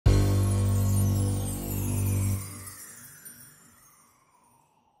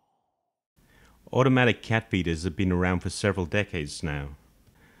Automatic cat feeders have been around for several decades now,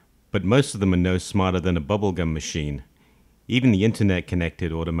 but most of them are no smarter than a bubblegum machine. Even the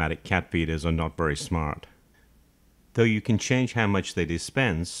internet-connected automatic cat feeders are not very smart. Though you can change how much they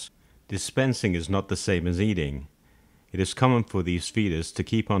dispense, dispensing is not the same as eating. It is common for these feeders to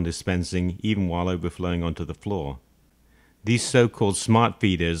keep on dispensing even while overflowing onto the floor. These so-called smart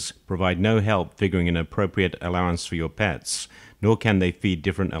feeders provide no help figuring an appropriate allowance for your pets, nor can they feed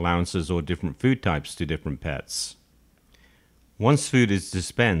different allowances or different food types to different pets. Once food is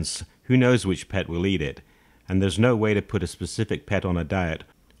dispensed, who knows which pet will eat it, and there's no way to put a specific pet on a diet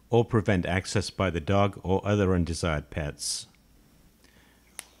or prevent access by the dog or other undesired pets.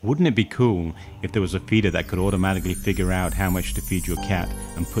 Wouldn't it be cool if there was a feeder that could automatically figure out how much to feed your cat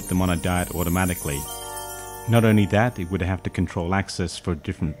and put them on a diet automatically? Not only that, it would have to control access for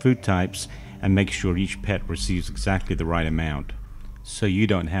different food types and make sure each pet receives exactly the right amount. So you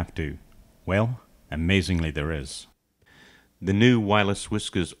don't have to. Well, amazingly there is. The new wireless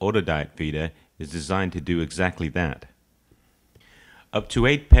Whiskers AutoDiet Feeder is designed to do exactly that. Up to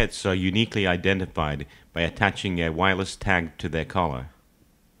 8 pets are uniquely identified by attaching a wireless tag to their collar.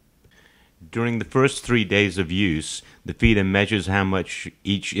 During the first 3 days of use, the feeder measures how much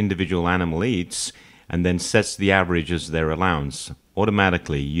each individual animal eats and then sets the average as their allowance.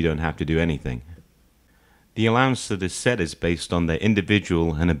 Automatically, you don't have to do anything. The allowance that is set is based on their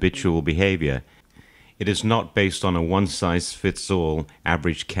individual and habitual behavior. It is not based on a one-size-fits-all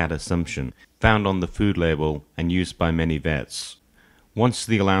average cat assumption found on the food label and used by many vets. Once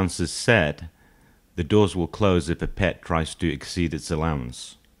the allowance is set, the doors will close if a pet tries to exceed its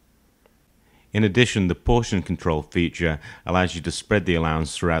allowance. In addition, the portion control feature allows you to spread the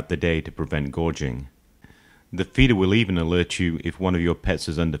allowance throughout the day to prevent gorging. The feeder will even alert you if one of your pets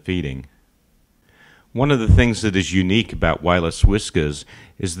is underfeeding. One of the things that is unique about wireless Whiskers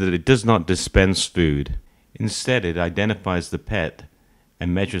is that it does not dispense food. Instead, it identifies the pet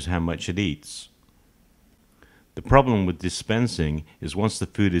and measures how much it eats. The problem with dispensing is once the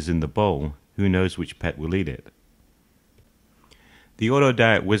food is in the bowl, who knows which pet will eat it. The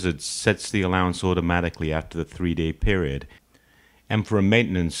AutoDiet Wizard sets the allowance automatically after the 3-day period, and for a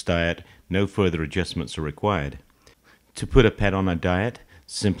maintenance diet, no further adjustments are required. To put a pet on a diet,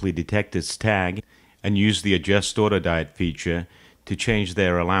 simply detect its tag and use the Adjust AutoDiet feature to change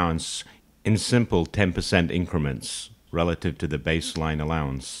their allowance in simple 10% increments relative to the baseline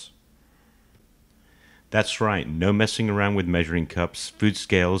allowance. That's right, no messing around with measuring cups, food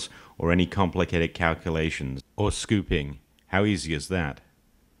scales, or any complicated calculations, or scooping. How easy is that?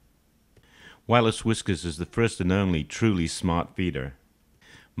 Wireless Whiskers is the first and only truly smart feeder.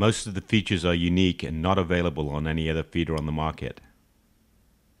 Most of the features are unique and not available on any other feeder on the market.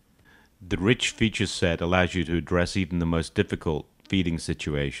 The rich feature set allows you to address even the most difficult feeding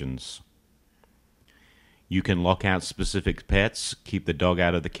situations. You can lock out specific pets, keep the dog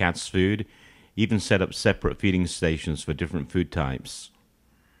out of the cat's food, even set up separate feeding stations for different food types.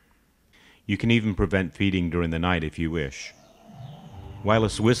 You can even prevent feeding during the night if you wish.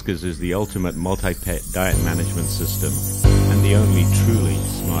 Wireless Whiskers is the ultimate multi-pet diet management system and the only truly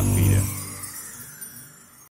smart feeder.